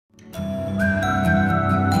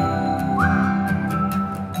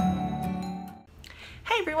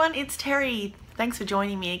everyone, it's Terry. Thanks for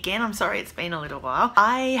joining me again. I'm sorry it's been a little while.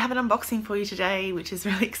 I have an unboxing for you today, which is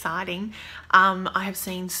really exciting. I have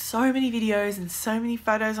seen so many videos and so many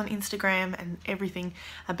photos on Instagram and everything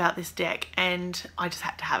about this deck, and I just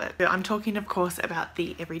had to have it. I'm talking, of course, about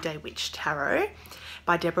the Everyday Witch Tarot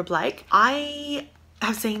by Deborah Blake. I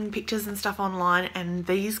have seen pictures and stuff online, and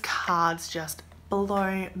these cards just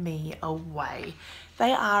blow me away.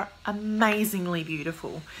 They are amazingly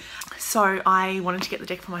beautiful. So I wanted to get the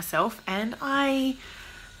deck for myself, and I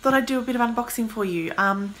thought I'd do a bit of unboxing for you.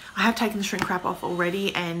 I have taken the shrink wrap off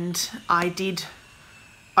already, and I did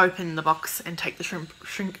open the box and take the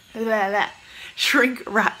shrink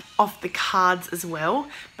wrap off the cards as well,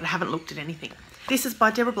 but I haven't looked at anything. This is by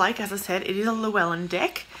Deborah Blake. As I said, it is a Llewellyn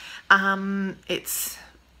deck. It's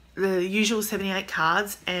the usual 78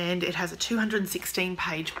 cards, and it has a 216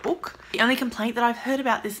 page book. The only complaint that I've heard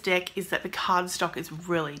about this deck is that the card stock is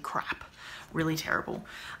really crap, really terrible.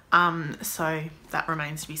 So that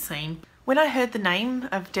remains to be seen. When I heard the name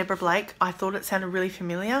of Deborah Blake, I thought it sounded really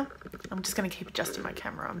familiar. I'm just going to keep adjusting my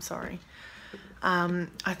camera, I'm sorry.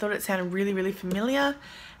 I thought it sounded really familiar,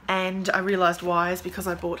 and I realised why is because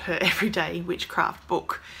I bought her Everyday Witchcraft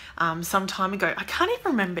book some time ago. I can't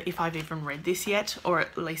even remember if I've even read this yet, or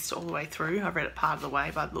at least all the way through. I've read it part of the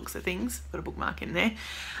way by the looks of things. Got a bookmark in there.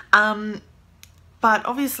 But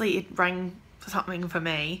obviously it rang something for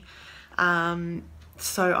me,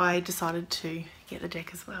 so I decided to get the deck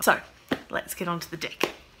as well. So let's get on to the deck.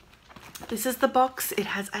 This is the box. It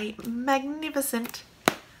has a magnificent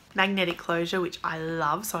magnetic closure, which I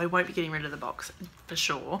love, so I won't be getting rid of the box for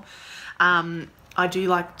sure. I do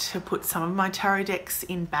like to put some of my tarot decks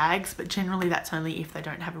in bags, but generally that's only if they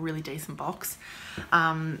don't have a really decent box,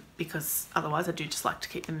 because otherwise I do just like to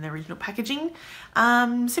keep them in their original packaging,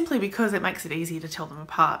 simply because it makes it easier to tell them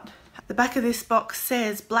apart. The back of this box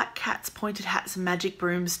says Black Cats, Pointed Hats, Magic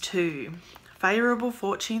Brooms too. Favourable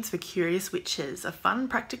fortunes for curious witches. A fun,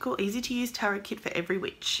 practical, easy to use tarot kit for every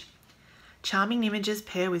witch. Charming images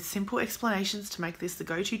pair with simple explanations to make this the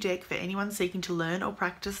go-to deck for anyone seeking to learn or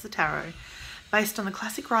practice the tarot. Based on the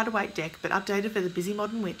classic Rider-Waite deck but updated for the busy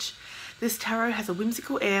modern witch, this tarot has a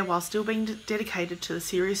whimsical air while still being dedicated to the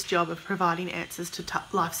serious job of providing answers to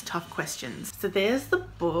life's tough questions. So there's the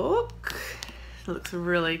book. It looks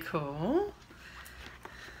really cool.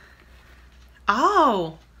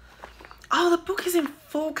 Oh, the book is in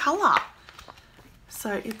full colour.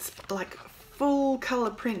 So it's like full colour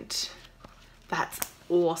print. That's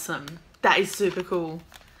awesome. That is super cool.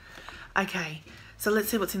 Okay, so let's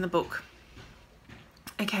see what's in the book.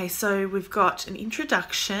 Okay, so we've got an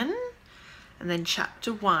introduction, and then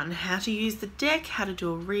chapter 1, how to use the deck, how to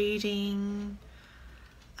do a reading.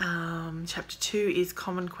 Chapter 2 is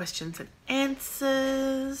common questions and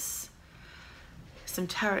answers. Some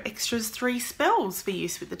tarot extras, 3 spells for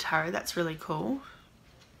use with the tarot. That's really cool.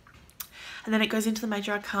 And then it goes into the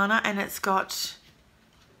major arcana, and it's got,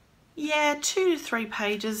 yeah, 2 to 3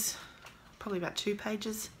 pages, probably about 2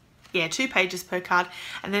 pages. Yeah, 2 pages per card.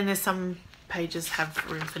 And then there's some pages have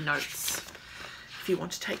room for notes if you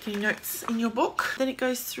want to take any notes in your book. Then it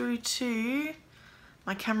goes through to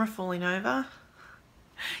my camera falling over.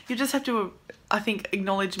 You just have to, I think,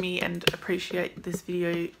 acknowledge me and appreciate this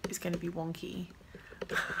video is going to be wonky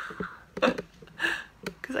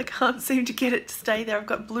because I can't seem to get it to stay there. I've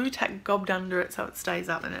got blue tack gobbed under it so it stays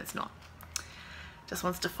up, and it's not. Just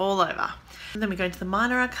wants to fall over. And then we go into the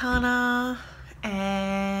minor arcana,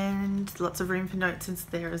 and lots of room for notes in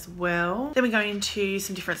there as well. Then we go into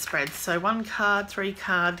some different spreads. So 1 card, 3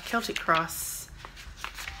 card, Celtic Cross.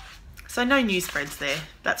 So no new spreads there.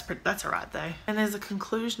 That's all right though. And there's a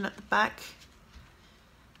conclusion at the back,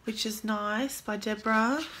 which is nice, by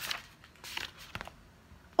Deborah.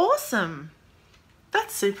 Awesome.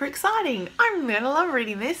 That's super exciting. I'm gonna love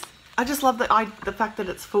reading this. I just love the fact that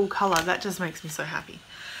it's full colour. That just makes me so happy.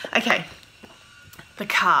 Okay, the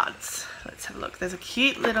cards. Let's have a look. There's a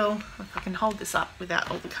cute little, if I can hold this up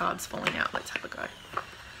without all the cards falling out, let's have a go.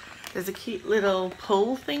 There's a cute little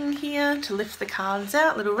pull thing here to lift the cards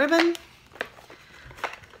out, little ribbon,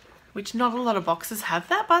 which not a lot of boxes have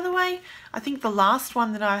that, by the way. I think the last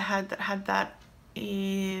one that I had that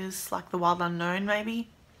is like the Wild Unknown, maybe.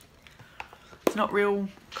 It's not real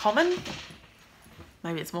common.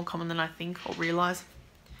 Maybe it's more common than I think or realise.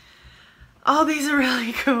 Oh, these are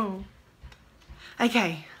really cool.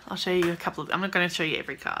 Okay, I'll show you a couple of, I'm not going to show you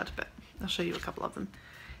every card, but I'll show you a couple of them.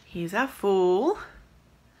 Here's our Fool.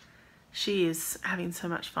 She is having so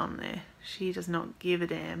much fun there. She does not give a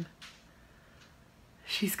damn.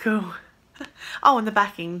 She's cool. Oh, and the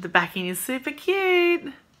backing is super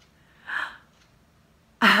cute.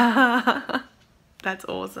 That's That's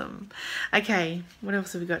awesome. Okay, what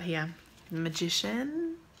else have we got here?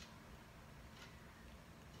 Magician.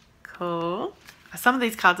 Cool. Some of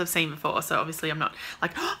these cards I've seen before, so obviously I'm not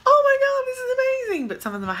like, oh my god, this is amazing, but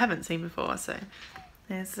some of them I haven't seen before. So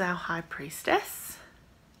there's our High Priestess.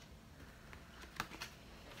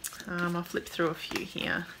 I'll flip through a few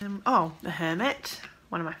here. Oh, the Hermit,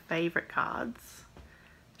 one of my favourite cards.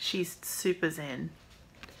 She's super zen.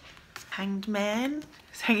 Hanged Man,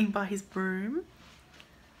 he's hanging by his broom.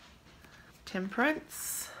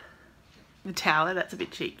 Temperance. The Tower, that's a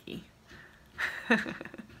bit cheeky.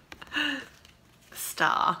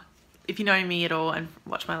 Star. If you know me at all and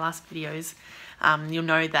watch my last videos, you'll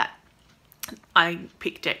know that I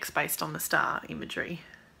pick decks based on the star imagery.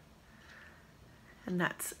 And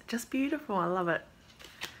that's just beautiful. I love it.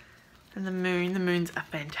 And the moon's a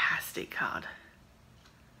fantastic card.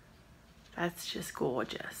 That's just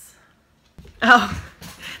gorgeous. Oh,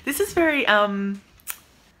 this is very, why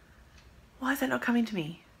is that not coming to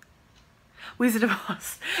me? Wizard of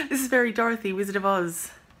Oz. This is very Dorothy, Wizard of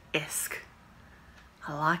Oz-esque.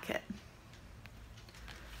 I like it.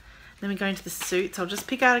 Then we go into the suits. I'll just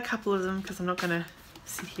pick out a couple of them because I'm not going to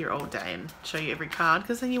sit here all day and show you every card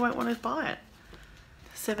because then you won't want to buy it.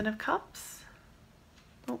 Seven of Cups.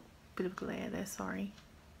 Oh, bit of glare there, sorry.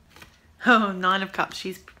 Oh, Nine of Cups.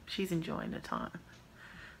 She's enjoying her time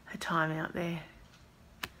out there.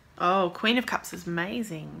 Oh, Queen of Cups is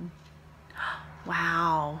amazing.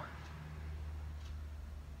 Wow.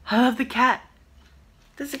 I love the cat.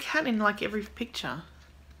 There's a cat in like every picture.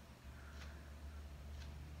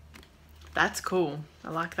 That's cool. I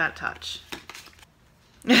like that touch.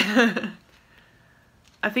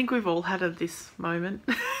 I think we've all had this moment.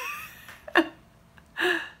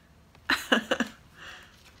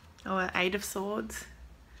 Oh, Eight of Swords.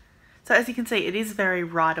 So as you can see, it is very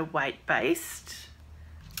Rider-Waite based.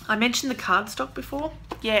 I mentioned the cardstock before.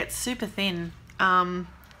 Yeah, it's super thin.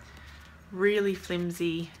 Really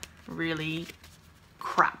flimsy, really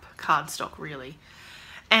crap cardstock, really.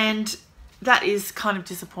 And that is kind of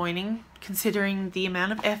disappointing considering the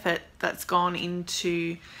amount of effort that's gone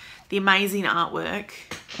into the amazing artwork,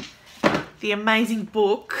 the amazing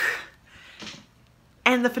book,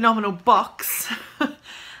 and the phenomenal box.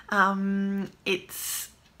 It's,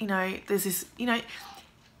 you know, there's this, you know,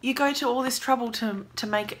 you go to all this trouble to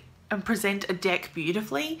make and present a deck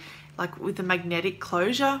beautifully, like with the magnetic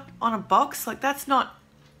closure on a box. Like that's not,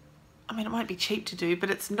 I mean, it might be cheap to do,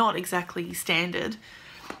 but it's not exactly standard.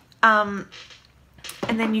 And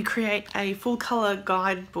then you create a full color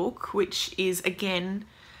guidebook, which is again,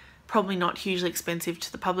 probably not hugely expensive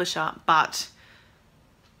to the publisher, but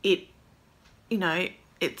it, you know,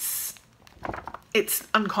 it's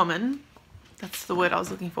uncommon. That's the word I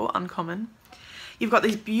was looking for, uncommon. You've got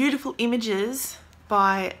these beautiful images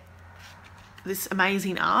by this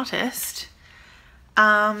amazing artist,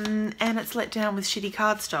 and it's let down with shitty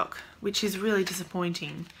cardstock, which is really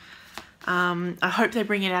disappointing. I hope they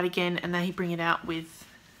bring it out again and they bring it out with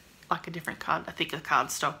like a different card, a thicker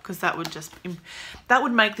cardstock, because that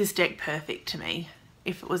would make this deck perfect to me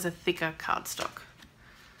if it was a thicker cardstock.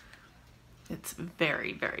 It's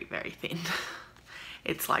very, very, very thin.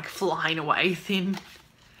 It's like flying away thin.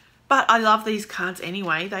 But I love these cards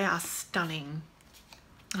anyway. They are stunning.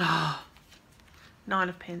 Oh, Nine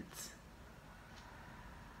of Pence.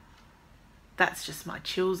 That's just my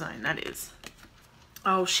chill zone, that is.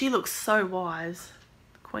 Oh, she looks so wise.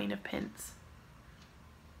 Queen of Pence.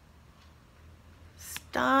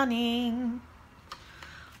 Stunning.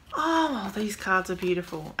 Oh, these cards are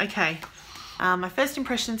beautiful. Okay. My first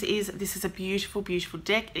impressions is this is a beautiful, beautiful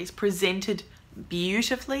deck. It is presented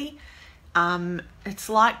beautifully. It's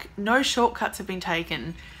like no shortcuts have been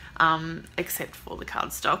taken except for the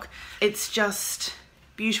cardstock. It's just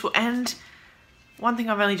beautiful. And one thing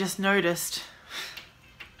I've only just noticed,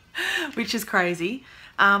 which is crazy,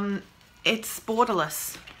 it's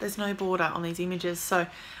borderless. There's no border on these images. So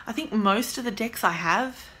I think most of the decks I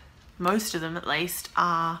have, most of them at least,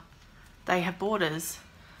 they have borders.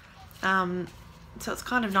 So it's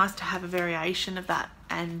kind of nice to have a variation of that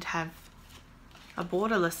and have a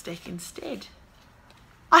borderless deck instead.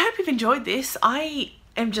 I hope you've enjoyed this. I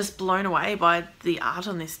am just blown away by the art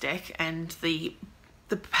on this deck, and the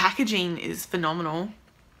packaging is phenomenal.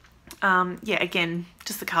 Yeah, again,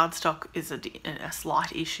 just the cardstock is a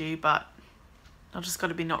slight issue, but I've just got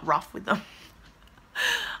to be not rough with them.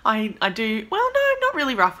 I do, well, no, not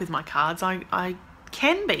really rough with my cards. I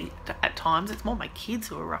can be at times. It's more my kids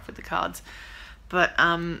who are rough with the cards. But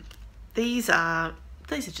these are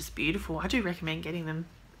just beautiful. I do recommend getting them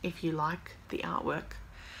if you like the artwork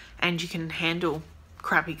and you can handle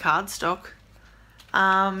crappy cardstock.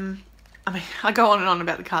 I mean, I go on and on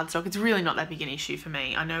about the cardstock. It's really not that big an issue for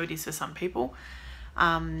me. I know it is for some people,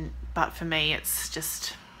 but for me it's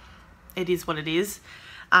just, it is what it is.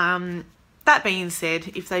 That being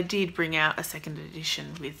said, if they did bring out a second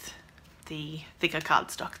edition with the thicker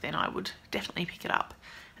cardstock, then I would definitely pick it up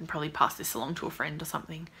and probably pass this along to a friend or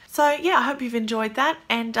something. So yeah, I hope you've enjoyed that.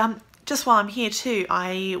 And just while I'm here too,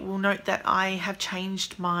 I will note that I have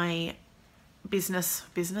changed my business,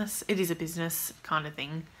 it is a business kind of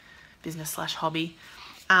thing, business / hobby.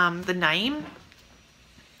 The name,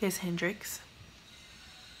 there's Hendrix.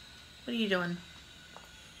 What are you doing?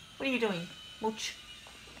 What are you doing? Mooch.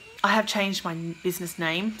 I have changed my business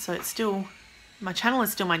name, so it's still, my channel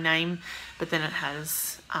is still my name, but then it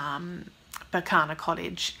has Bacana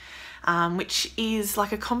Cottage, which is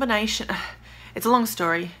like a combination. It's a long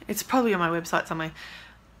story. It's probably on my website somewhere.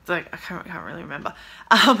 Like, I can't really remember.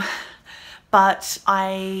 But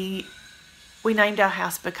we named our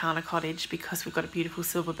house Bacana Cottage because we've got a beautiful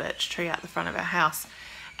silver birch tree out the front of our house,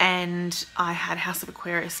 and I had House of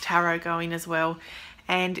Aquarius tarot going as well,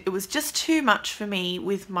 and it was just too much for me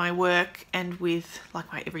with my work and with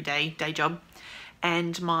like my everyday day job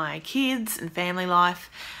and my kids and family life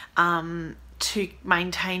to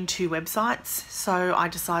maintain 2 websites. So I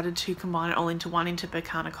decided to combine it all into one, into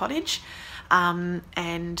Bacana Cottage,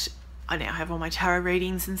 and I now have all my tarot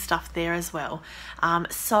readings and stuff there as well.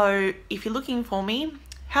 So if you're looking for me,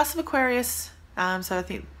 House of Aquarius, so I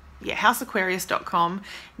think, yeah, houseaquarius.com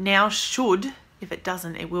now should, if it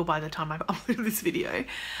doesn't, it will by the time I've uploaded this video,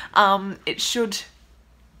 it should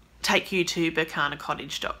take you to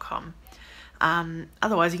bacanacottage.com.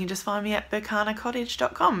 Otherwise you can just find me at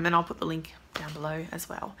bacanacottage.com, and I'll put the link down below as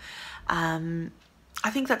well. I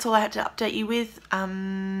think that's all I had to update you with.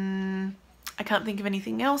 I can't think of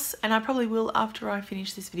anything else, and I probably will after I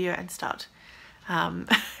finish this video and start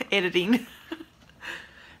editing.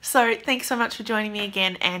 So thanks so much for joining me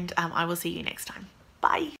again, and I will see you next time.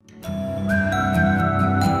 Bye.